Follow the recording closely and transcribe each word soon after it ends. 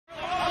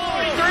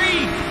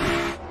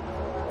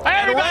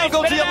around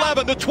goes the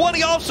 11. The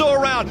 20 also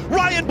around.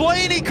 Ryan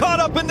Blaney caught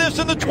up in this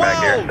in the 12.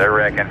 Back here, they're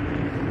wrecking.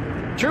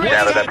 Truex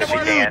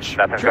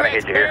Nothing's going to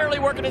hit you here. Barely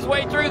working his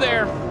way through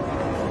there.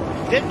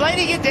 Did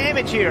Blaney get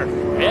damage here?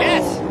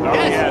 Yes. Oh,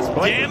 yes.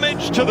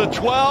 Damage to the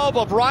 12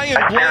 of Ryan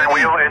Steering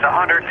Blaney. wheel is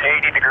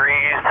 180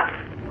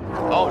 degrees.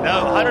 Oh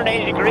no,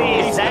 180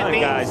 degrees. He's That done,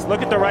 means, guys.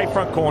 Look at the right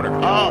front corner.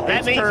 Oh, that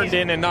it's means turned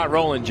in and not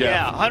rolling, Jeff.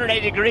 yeah,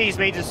 180 degrees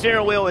means the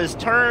steering wheel is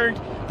turned.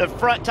 The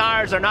front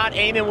tires are not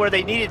aiming where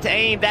they need it to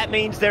aim. That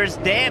means there's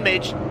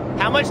damage.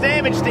 How much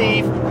damage,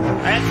 Steve?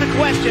 That's the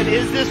question.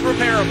 Is this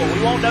repairable?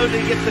 We won't know until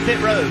he gets to pit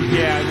road.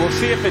 Yeah, we'll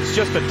see if it's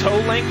just a toe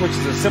link, which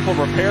is a simple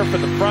repair for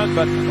the front,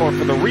 or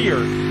for the rear.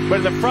 But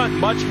in the front,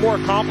 much more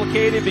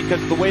complicated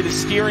because of the way the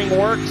steering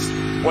works.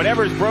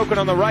 Whatever is broken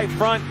on the right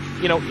front,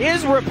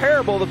 is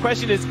repairable. The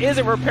question is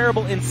it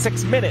repairable in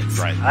 6 minutes?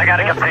 Right. I got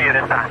to come see you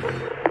this time.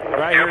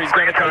 Right here, he's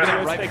going to come to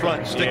us. Right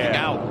front sticking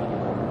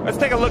out. Let's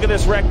take a look at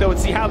this wreck, though, and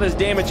see how this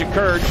damage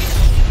occurred.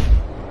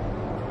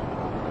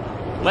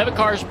 11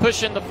 cars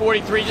pushing the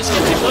 43, just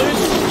gets him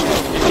loose.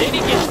 And then he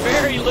gets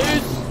very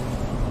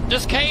loose.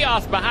 Just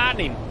chaos behind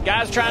him.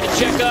 Guys trying to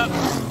check up.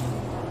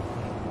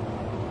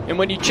 And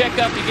when you check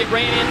up, you get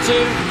ran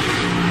into.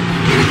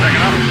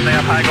 Second up, stay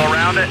up high, go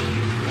around it.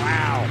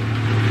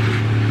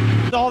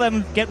 All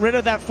them get rid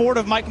of that Ford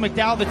of Mike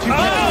McDowell, the 210.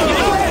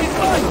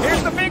 Oh,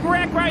 here's the big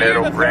wreck right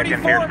Middle here. The wrecking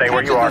 34 here. Stay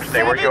where you are.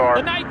 Stay where you are.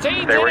 The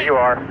 19. Stay where you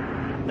are.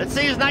 Let's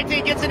see if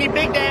 19 gets any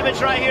big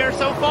damage right here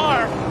so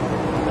far.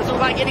 Doesn't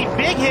look like any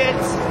big hits.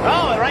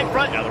 Oh, the right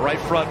front. Yeah, the right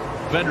front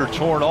fender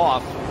torn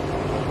off.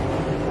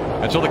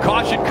 And so the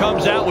caution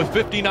comes out with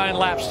 59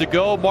 laps to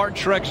go. Martin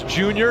Truex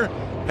Jr.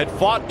 had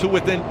fought to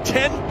within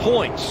 10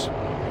 points of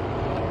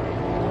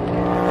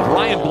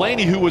Ryan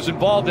Blaney, who was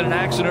involved in an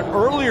accident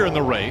earlier in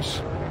the race.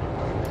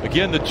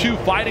 Again, the two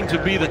fighting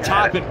to be the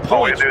top in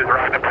points.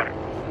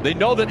 They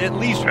know that at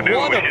least one of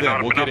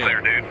them will get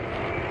in.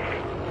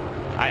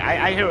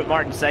 I hear what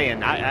Martin's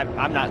saying.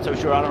 I'm not so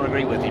sure. I don't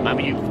agree with him. I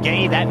mean, you've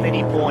gained that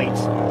many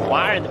points.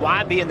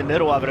 Why be in the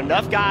middle of it?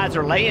 Enough guys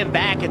are laying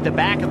back at the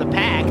back of the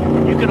pack.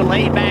 You could have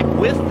laid back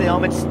with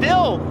them and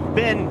still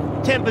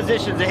been 10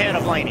 positions ahead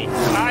of Blaney.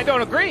 I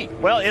don't agree.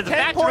 Well, the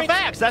facts are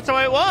facts. That's the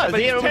way it was. But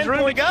There was 10 room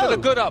to points go. for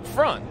the good up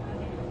front.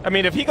 I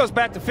mean, if he goes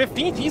back to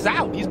 15th, he's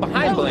out. He's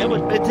behind There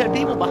Blaney. was 10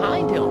 people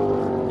behind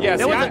him. Yeah,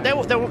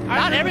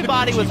 Not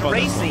everybody was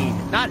racing.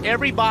 Not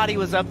everybody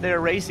was up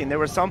there racing. There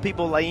were some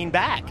people laying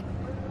back.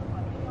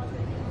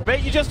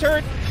 But you just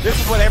heard, this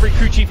is what every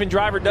crew chief and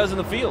driver does in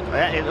the field.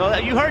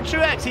 You heard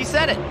Truex. He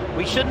said it.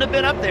 We shouldn't have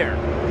been up there.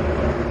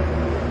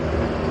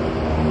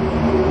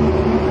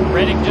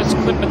 Reddick just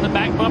clipping the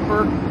back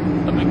bumper.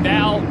 But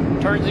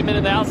McDowell turns him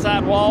into the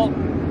outside wall.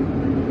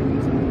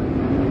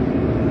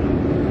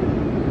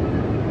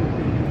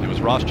 It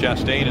was Ross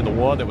Chastain in the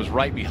one that was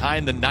right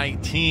behind the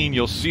 19.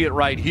 You'll see it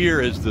right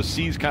here as the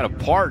C's kind of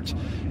part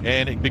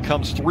and it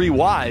becomes 3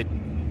 wide.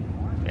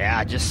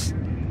 Yeah,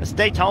 it's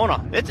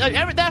Daytona. It's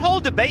that whole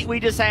debate we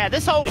just had.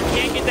 This whole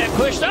Can't get that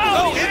pushed.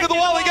 Oh, into the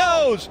wall he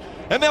goes.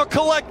 And they'll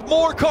collect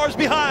more cars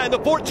behind. The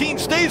 14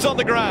 stays on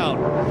the ground.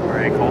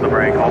 Brake, hold the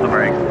brake, hold the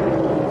brake.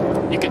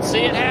 You can see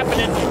it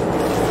happening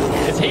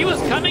as he was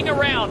coming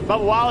around.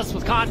 Bubba Wallace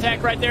with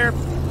contact right there.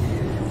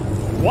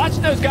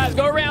 Watching those guys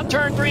go around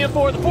turn 3 and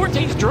 4. The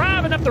 14's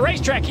driving up the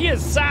racetrack. He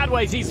is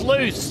sideways. He's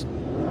loose.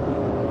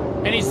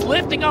 And he's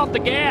lifting off the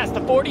gas.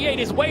 The 48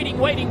 is waiting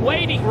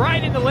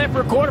right in the left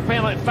rear quarter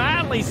panel. It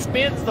finally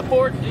spins the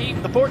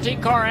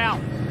 14 car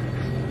out.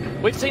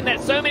 We've seen that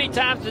so many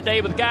times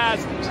today with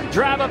guys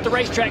drive up the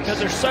racetrack because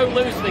they're so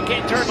loose they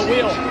can't turn the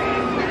wheel.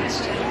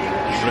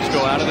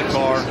 Briscoe out of the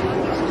car.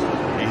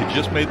 He had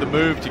just made the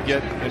move to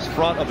get in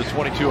front of the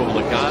 22 of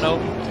Logano,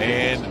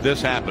 and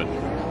this happened.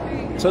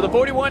 So the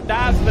 41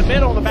 dives in the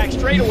middle on the back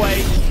straightaway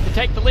to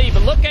take the lead.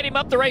 But look at him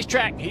up the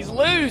racetrack. He's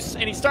loose,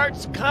 and he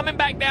starts coming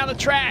back down the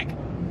track.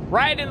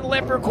 Right in the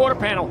left rear quarter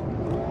panel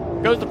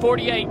goes the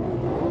 48.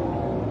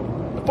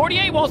 The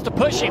 48 wants to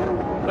push him,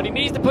 but he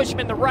needs to push him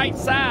in the right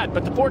side.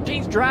 But the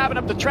 14's driving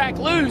up the track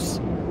loose,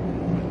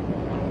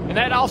 and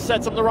that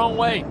offsets him the wrong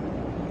way.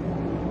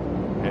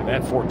 And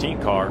that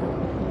 14 car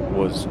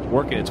was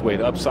working its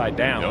way upside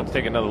down. Let's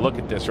take another look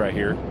at this right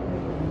here.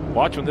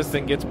 Watch when this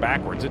thing gets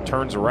backwards. It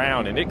turns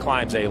around, and it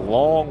climbs a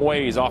long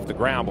ways off the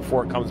ground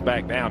before it comes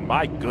back down.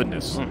 My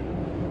goodness.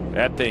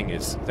 That thing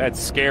that's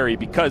scary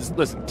because,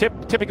 listen,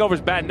 tipping over is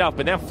bad enough,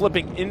 but then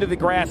flipping into the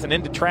grass and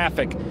into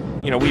traffic,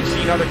 we've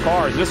seen other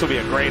cars. This will be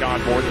a great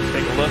onboard. Let's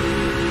take a look.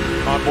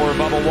 Onboard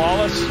Bubba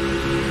Wallace.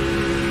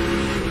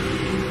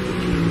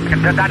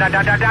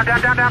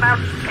 Down.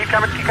 Keep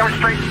coming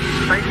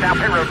straight down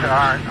pit road. All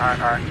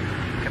right.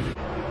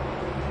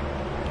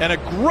 An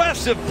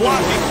aggressive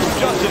blocking from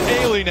Justin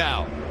Haley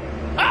now.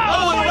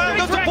 Oh, and around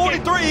goes the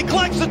 43. He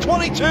collects the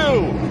 22.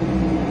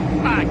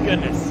 My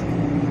goodness.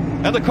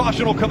 And the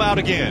caution will come out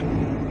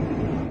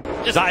again.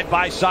 Side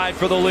by side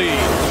for the lead.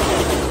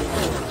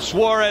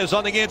 Suarez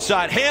on the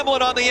inside.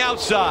 Hamlin on the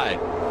outside.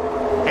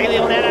 Haley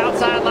on that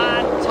outside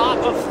line, top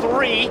of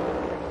 3.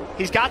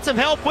 He's got some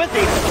help with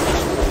him.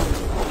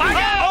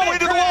 Oh,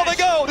 into the wall they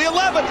go. The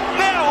 11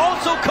 now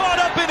also caught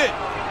up in it.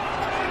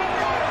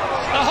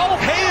 The whole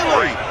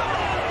Haley.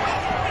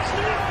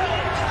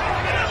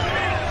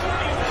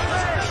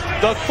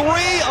 The 3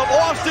 of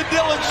Austin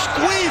Dillon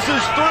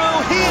squeezes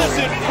through. He is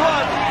in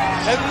front.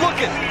 And look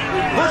at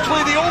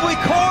virtually the only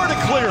car to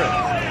clear it.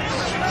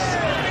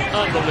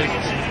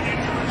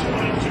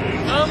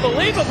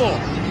 Unbelievable.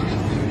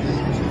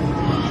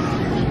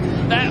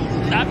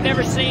 I've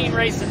never seen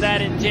racing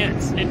that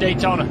intense in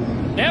Daytona.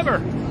 Never.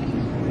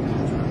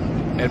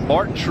 And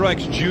Martin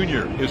Truex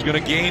Jr. is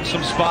going to gain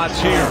some spots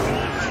here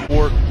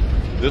for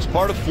this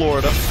part of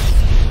Florida.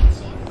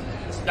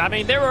 I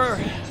mean, there were,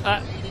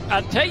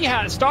 I'll tell you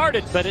how it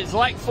started, but it's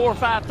like 4 or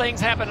 5 things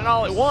happening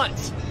all at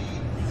once.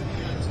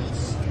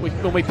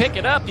 When we pick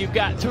it up, you've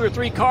got 2 or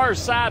 3 cars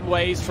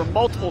sideways from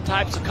multiple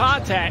types of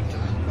contact.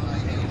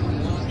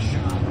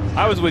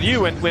 I was with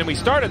you, and when we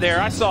started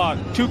there, I saw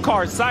 2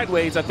 cars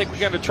sideways. I think we're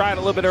going to try it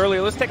a little bit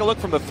earlier. Let's take a look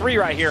from the 3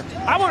 right here.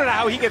 I want to know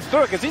how he gets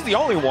through it because he's the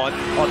only one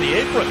on the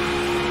apron.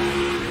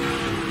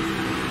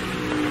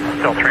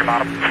 Still 3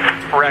 bottom.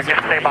 Wreck it.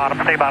 Stay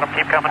bottom. Stay bottom.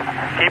 Keep coming.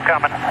 Keep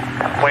coming.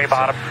 Way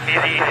bottom.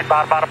 Easy, easy.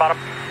 Bottom, bottom, bottom.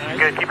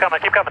 Good. Keep coming.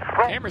 Keep coming.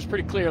 Camera's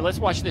pretty clear. Let's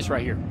watch this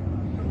right here.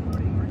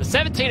 The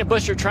 17 of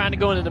Buescher trying to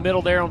go into the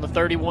middle there on the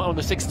 31, on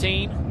the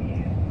 16.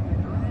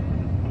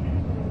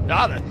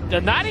 No, the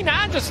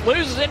 99 just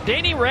loses it.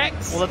 Denny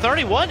wrecks. Well, the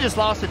 31 just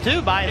lost it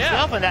too by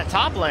himself in that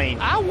top lane.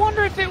 I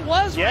wonder if it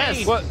was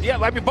rain. Well, yeah,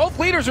 I mean, both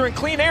leaders are in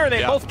clean air and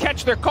they both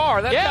catch their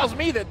car. That tells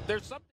me that there's something.